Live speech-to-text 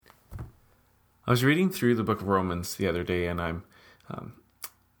I was reading through the book of Romans the other day, and I'm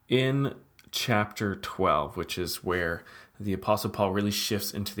in chapter 12, which is where the Apostle Paul really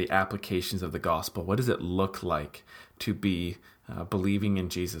shifts into the applications of the gospel. What does it look like to be believing in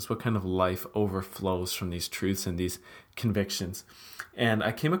Jesus? What kind of life overflows from these truths and these convictions? And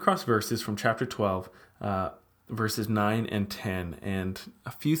I came across verses from chapter 12, verses 9 and 10, and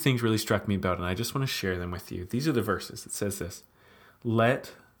a few things really struck me about it, and I just want to share them with you. These are the verses. It says this: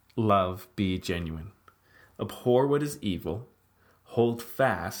 "Let love be genuine. Abhor what is evil. Hold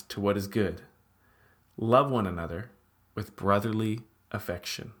fast to what is good. Love one another with brotherly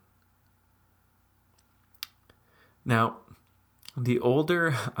affection." Now, the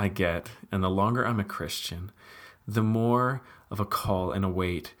older I get and the longer I'm a Christian, the more of a call and a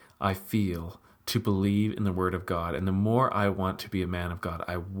weight I feel to believe in the Word of God. And the more I want to be a man of God.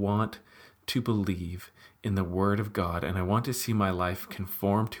 I want to believe in the Word of God, and I want to see my life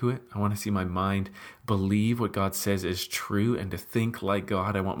conform to it. I want to see my mind believe what God says is true and to think like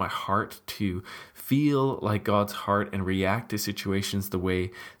God. I want my heart to feel like God's heart and react to situations the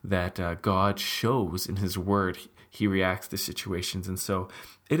way that God shows in His Word He reacts to situations. And so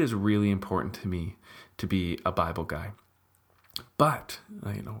it is really important to me to be a Bible guy. But,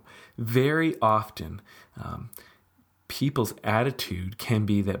 very often people's attitude can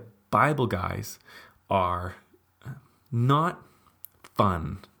be that Bible guys are not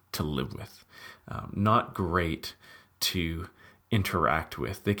fun to live with, not great to interact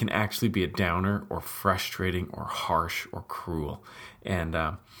with. They can actually be a downer or frustrating or harsh or cruel. And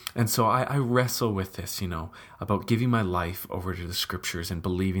so I wrestle with this, about giving my life over to the scriptures and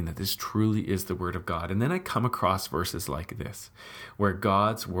believing that this truly is the Word of God. And then I come across verses like this, where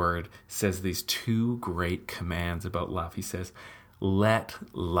God's Word says these two great commands about love. He says, "Let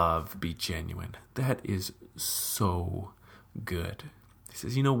love be genuine." That is so good. He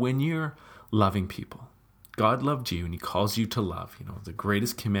says, when you're loving people, God loved you and He calls you to love. The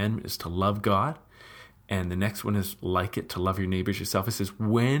greatest commandment is to love God. And the next one is like it, to love your neighbors yourself. It says,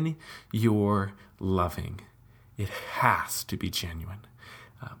 when you're loving, it has to be genuine.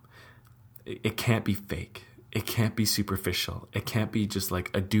 It can't be fake. It can't be superficial. It can't be just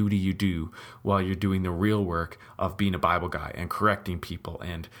like a duty you do while you're doing the real work of being a Bible guy and correcting people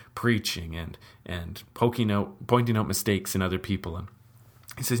and preaching and pointing out mistakes in other people. And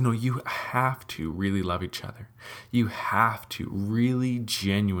he says, no, you have to really love each other. You have to really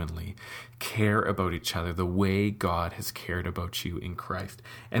genuinely care about each other the way God has cared about you in Christ.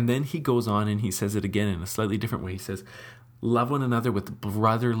 And then he goes on and he says it again in a slightly different way. He says, love one another with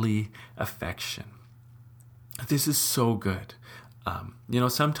brotherly affection. This is so good.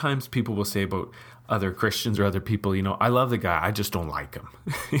 Sometimes people will say about other Christians or other people, I love the guy, I just don't like him.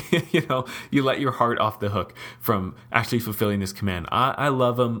 You let your heart off the hook from actually fulfilling this command. I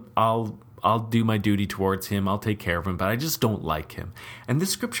love him. I'll do my duty towards him. I'll take care of him, but I just don't like him. And this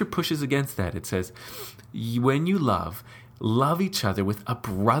scripture pushes against that. It says, when you love each other with a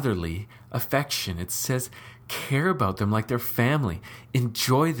brotherly affection. It says, care about them like their family.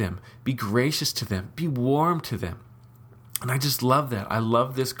 Enjoy them. Be gracious to them. Be warm to them. And I just love that. I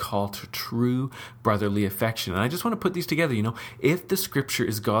love this call to true brotherly affection. And I just want to put these together. If the scripture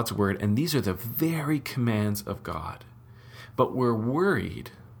is God's word, and these are the very commands of God, but we're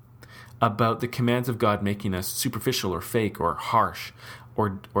worried about the commands of God making us superficial or fake or harsh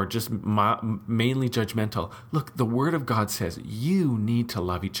or just mainly judgmental. Look, the word of God says you need to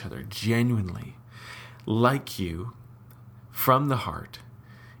love each other genuinely, like you, from the heart.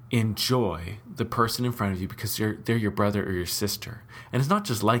 Enjoy the person in front of you because they're your brother or your sister. And it's not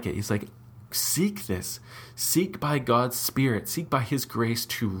just like it. He's like, seek this. Seek by God's Spirit. Seek by His grace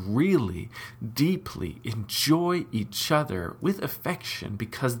to really, deeply enjoy each other with affection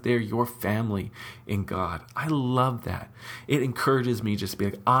because they're your family in God. I love that. It encourages me just to be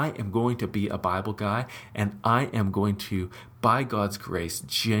like, I am going to be a Bible guy and I am going to, by God's grace,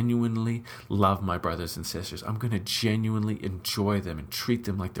 genuinely love my brothers and sisters. I'm going to genuinely enjoy them and treat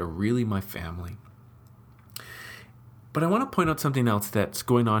them like they're really my family. But I want to point out something else that's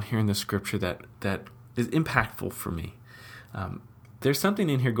going on here in the scripture that is impactful for me. There's something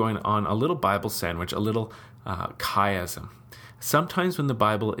in here going on, a little Bible sandwich, a little chiasm. Sometimes when the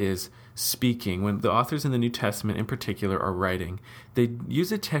Bible is speaking, when the authors in the New Testament in particular are writing, they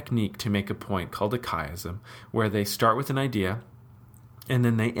use a technique to make a point called a chiasm, where they start with an idea, and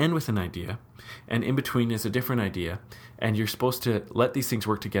then they end with an idea, and in between is a different idea, and you're supposed to let these things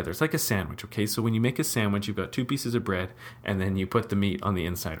work together. It's like a sandwich, okay? So when you make a sandwich, you've got two pieces of bread, and then you put the meat on the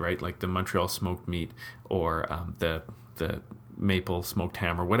inside, right? Like the Montreal smoked meat or the maple smoked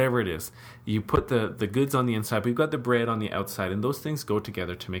ham or whatever it is. You put the goods on the inside, but you've got the bread on the outside, and those things go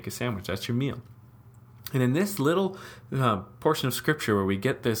together to make a sandwich. That's your meal. And in this little portion of Scripture where we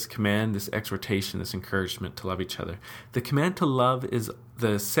get this command, this exhortation, this encouragement to love each other, the command to love is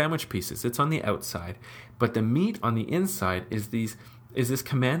the sandwich pieces. It's on the outside, but the meat on the inside is this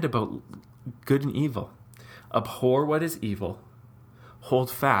command about good and evil. Abhor what is evil, hold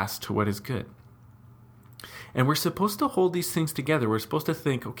fast to what is good. And we're supposed to hold these things together. We're supposed to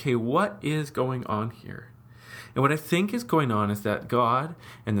think, okay, what is going on here? And what I think is going on is that God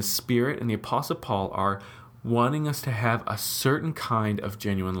and the Spirit and the Apostle Paul are wanting us to have a certain kind of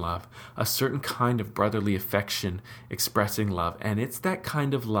genuine love, a certain kind of brotherly affection expressing love. And it's that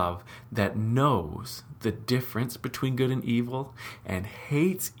kind of love that knows the difference between good and evil and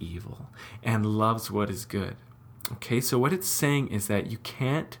hates evil and loves what is good. Okay, so what it's saying is that you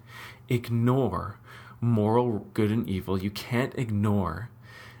can't ignore moral good and evil. You can't ignore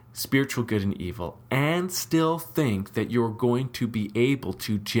spiritual good and evil and still think that you're going to be able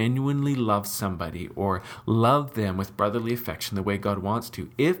to genuinely love somebody or love them with brotherly affection the way God wants to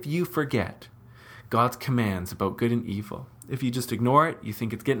if you forget God's commands about good and evil. If you just ignore it, you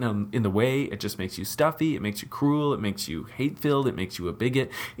think it's getting in the way, it just makes you stuffy, it makes you cruel, it makes you hate-filled, it makes you a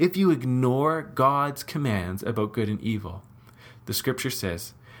bigot. If you ignore God's commands about good and evil, the Scripture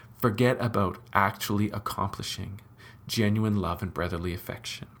says, forget about actually accomplishing genuine love and brotherly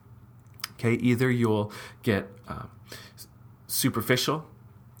affection. Okay, either you'll get superficial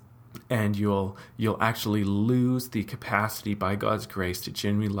and you'll actually lose the capacity by God's grace to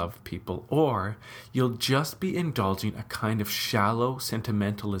genuinely love people, or you'll just be indulging a kind of shallow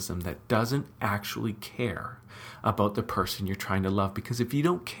sentimentalism that doesn't actually care about the person you're trying to love. Because if you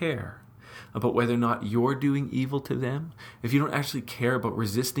don't care about whether or not you're doing evil to them, if you don't actually care about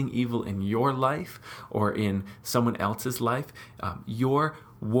resisting evil in your life or in someone else's life, your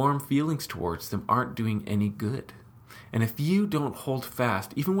warm feelings towards them aren't doing any good. And if you don't hold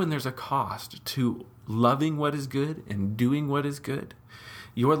fast, even when there's a cost, to loving what is good and doing what is good,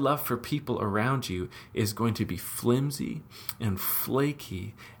 your love for people around you is going to be flimsy and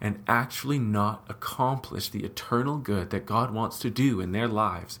flaky and actually not accomplish the eternal good that God wants to do in their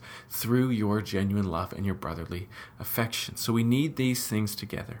lives through your genuine love and your brotherly affection. So we need these things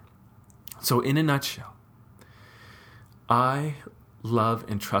together. So in a nutshell, I love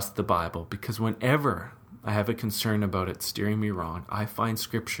and trust the Bible because whenever I have a concern about it steering me wrong, I find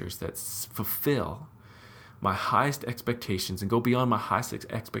scriptures that fulfill my highest expectations and go beyond my highest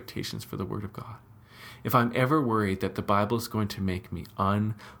expectations for the Word of God. If I'm ever worried that the Bible is going to make me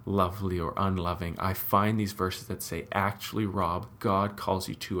unlovely or unloving, I find these verses that say, actually, Rob, God calls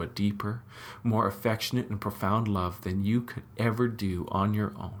you to a deeper, more affectionate and profound love than you could ever do on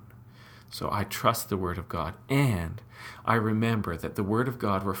your own. So I trust the Word of God, and I remember that the Word of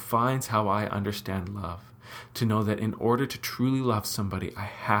God refines how I understand love, to know that in order to truly love somebody, I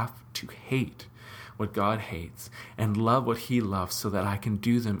have to hate what God hates and love what He loves so that I can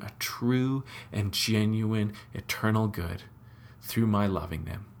do them a true and genuine eternal good through my loving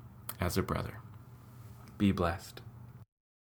them as a brother. Be blessed.